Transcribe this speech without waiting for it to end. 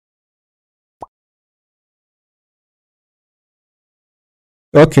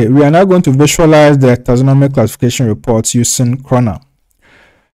Okay, we are now going to visualize the taxonomic classification reports using Krona.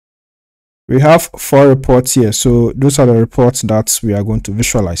 We have 4 reports here, so those are the reports that we are going to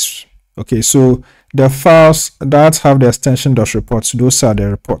visualize. Okay, so the files that have the extension .reports, those are the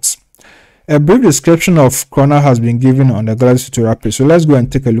reports. A brief description of Krona has been given on the Galaxy tutorial page, so let's go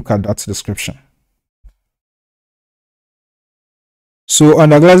and take a look at that description. So on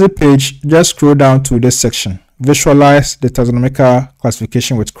the Galaxy page, just scroll down to this section, visualize the taxonomical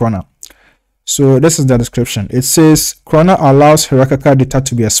classification with Krona. So this is the description. It says Krona allows hierarchical data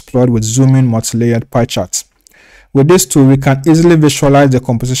to be explored with zoom-in multi-layered pie charts. With this tool, we can easily visualize the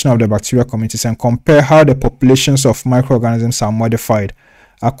composition of the bacterial communities and compare how the populations of microorganisms are modified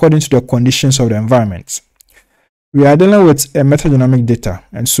according to the conditions of the environment. We are dealing with a metagenomic data,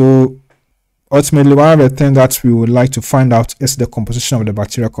 and so ultimately one of the things that we would like to find out is the composition of the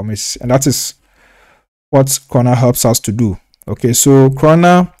bacterial communities, and that is what Krona helps us to do. Okay, so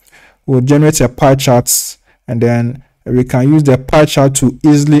Krona will generate a pie chart, and then we can use the pie chart to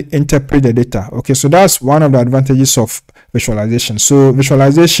easily interpret the data. Okay, so that's one of the advantages of visualization. So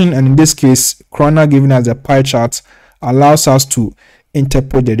visualization, and in this case Krona giving us a pie chart, allows us to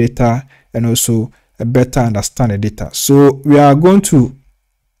interpret the data and also better understand the data. So we are going to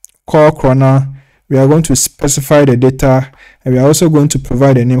call Krona, we are going to specify the data, and we are also going to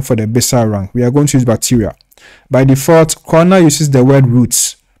provide a name for the basal rank. We are going to use bacteria. By default, Krona uses the word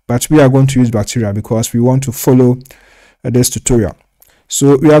roots, but we are going to use bacteria because we want to follow this tutorial.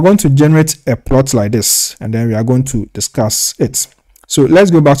 So we are going to generate a plot like this, and then we are going to discuss it. So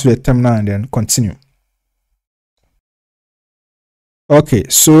let's go back to the terminal and then continue. Okay,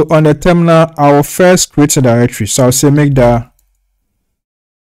 so on the terminal, I will first create a directory. So I'll say make the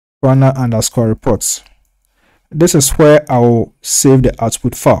Krona underscore reports. This is where I will save the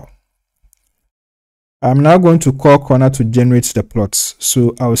output file. I'm now going to call Krona to generate the plots.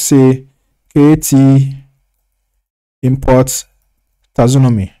 So I'll say kt import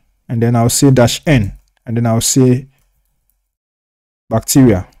taxonomy, and then I'll say -n, and then I'll say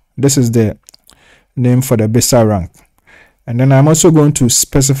bacteria. This is the name for the basal rank. And then I'm also going to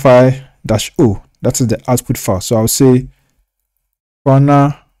specify -o, that is the output file. So I'll say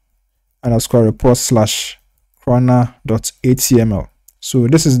Krona underscore report slash krona.html. So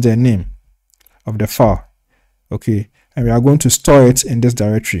this is the name of the file. Okay, and we are going to store it in this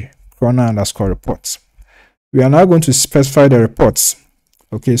directory, Krona underscore reports. We are now going to specify the reports.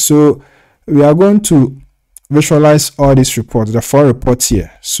 Okay, so we are going to visualize all these reports, the 4 reports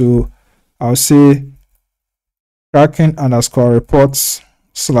here. So I'll say kraken underscore reports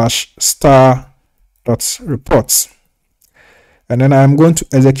slash star.reports, and then I'm going to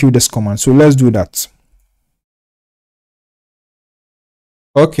execute this command. So let's do that.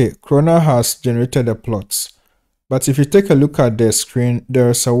 Okay, Krona has generated the plots, but if you take a look at the screen, there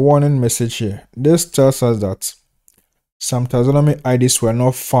is a warning message here. This tells us that some taxonomy IDs were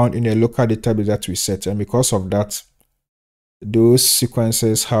not found in a local database that we set, and because of that, those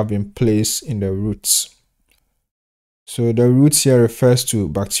sequences have been placed in the roots. So the roots here refers to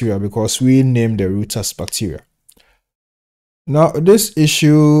bacteria because we named the roots as bacteria. Now this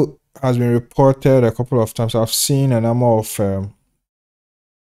issue has been reported a couple of times. I've seen a number of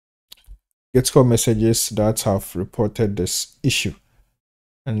GitHub messages that have reported this issue,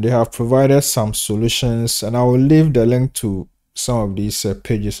 and they have provided some solutions, and I will leave the link to some of these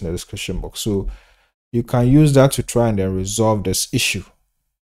pages in the description box, so you can use that to try and then resolve this issue.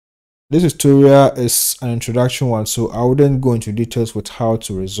 This tutorial is an introduction one, so I wouldn't go into details with how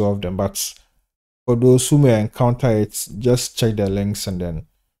to resolve them, but for those who may encounter it, just check the links and then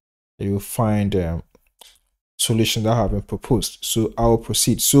you'll find solutions that have been proposed. So I will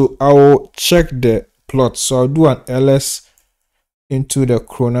proceed. So I will check the plot. So I'll do an ls into the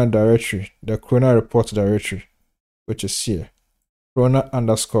Krona directory, the Krona report directory, which is here, Krona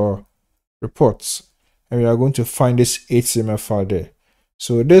underscore reports, and we are going to find this HTML file there.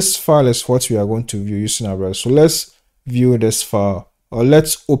 So this file is what we are going to view using our browser. So let's view this file, or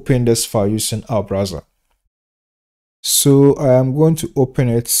let's open this file using our browser. So I am going to open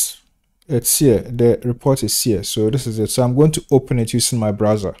it. It's here. The report is here. So this is it. So I'm going to open it using my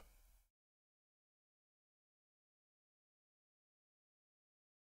browser.